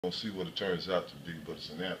We'll see what it turns out to be, but it's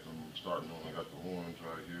an anthem. I'm starting on, I got the horns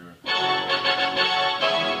right here.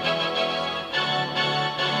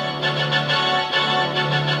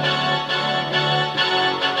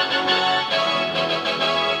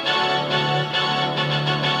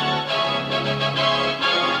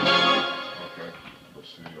 Okay, let's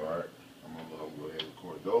see, alright. I'm gonna go ahead and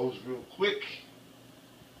record those real quick.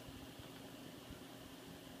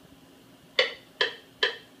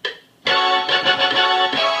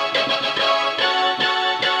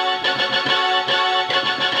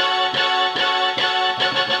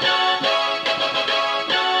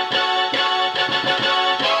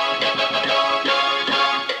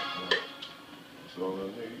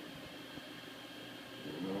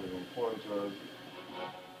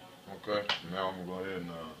 Okay, now I'm gonna go ahead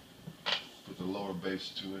and put the lower bass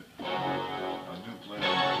to it. I do play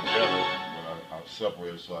them together, but I've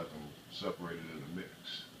separated so I can separate it in the mix.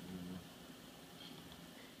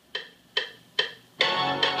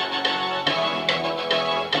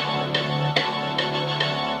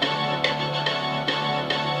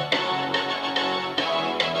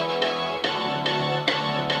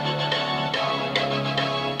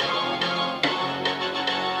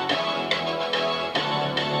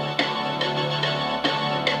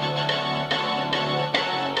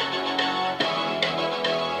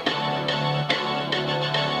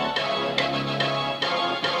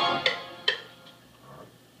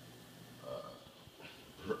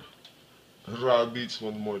 Rawbeatzz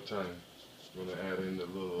one more time. I'm gonna add in the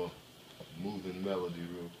little moving melody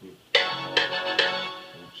real quick.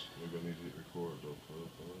 Oops, we're gonna need to hit record though.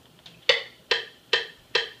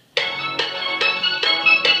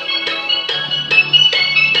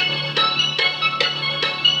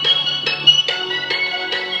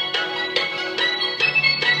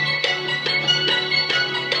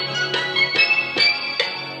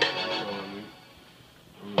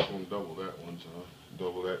 I'm just gonna double that one time.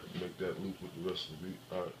 Double that, make that loop with the rest of the beat.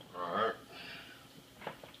 Alright.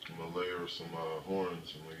 I'm gonna layer some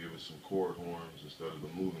horns. I'm gonna give it some chord horns instead of the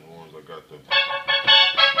moving horns. I got those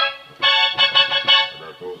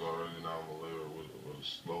already. Now I'm gonna layer with a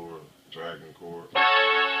slower dragging chord. Alright,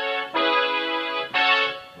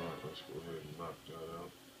 let's go ahead and knock that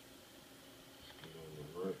out. Let's get on the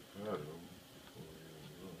right pattern.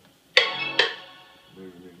 Maybe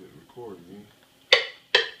we need to hit record again.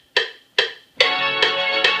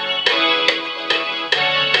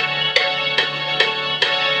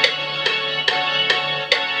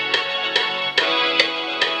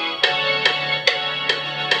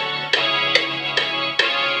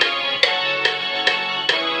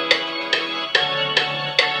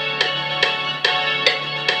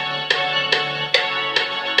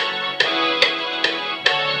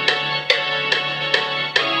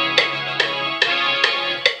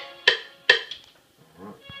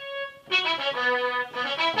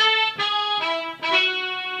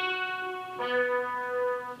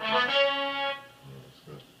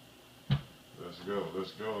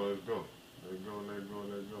 Let's go. Let go.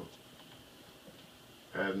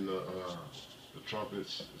 Adding the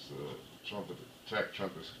trumpets, it's trumpet, attack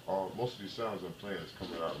trumpets. Most of these sounds I'm playing is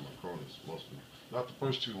coming out of my Cronus, mostly. Not the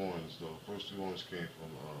first two horns though. The first two horns came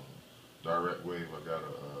from Direct Wave. I got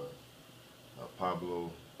a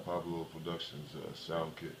Pablo Productions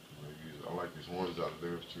sound kit. I like these horns out of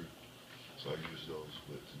theirs too, so I use those.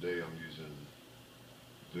 But today I'm using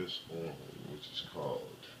this horn, which is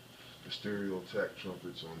called the stereo attack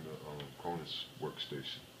trumpets on the Cronus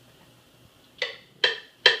workstation.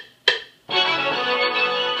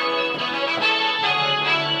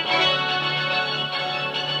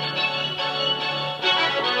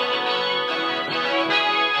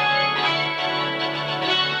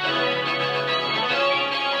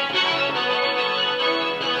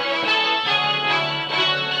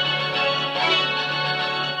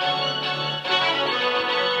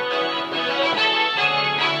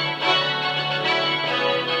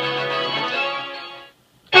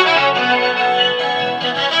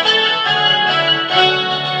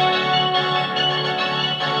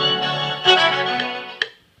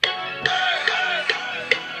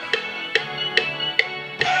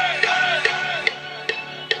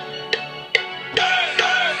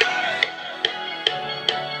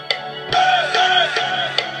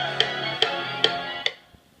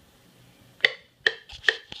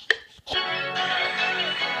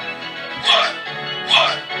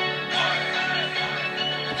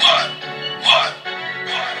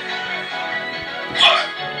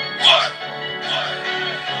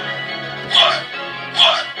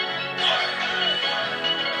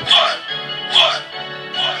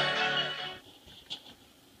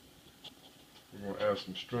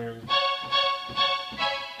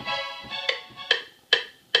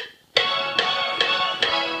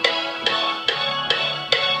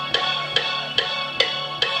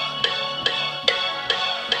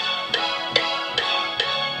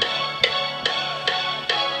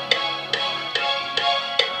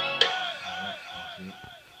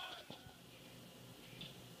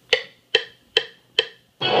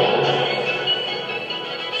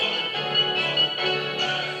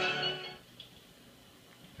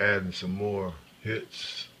 adding some more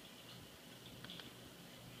hits.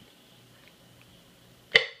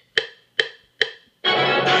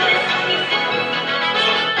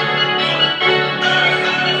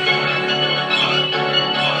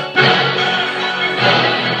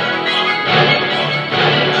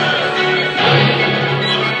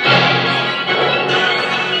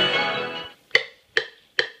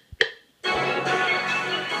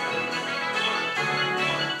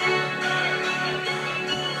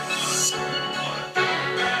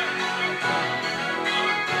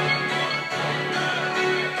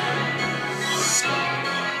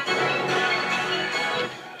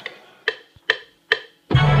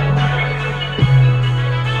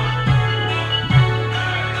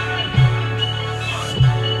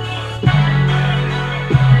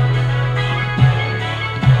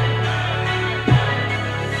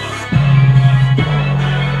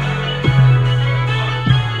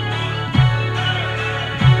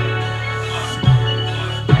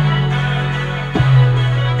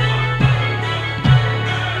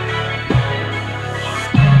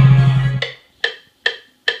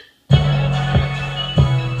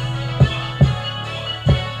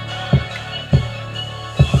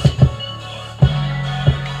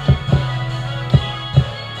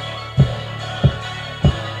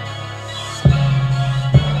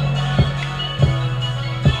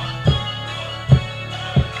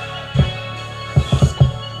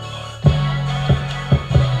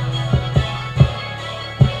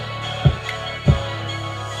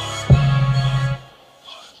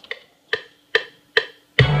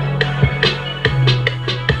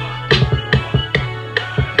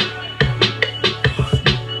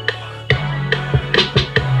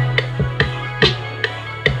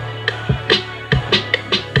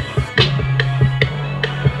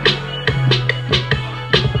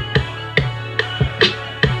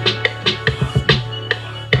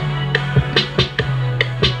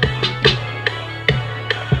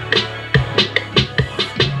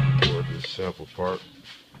 Sample part.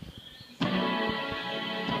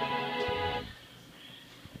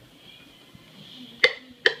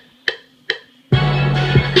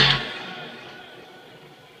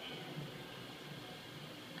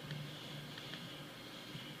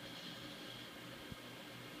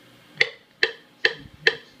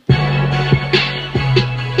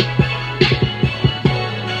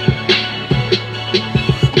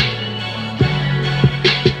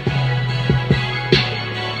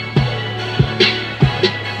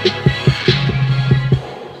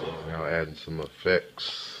 Adding some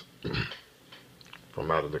effects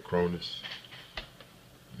from out of the Cronus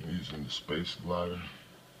using the space glider.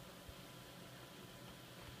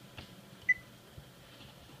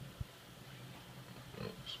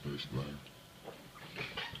 Space glider.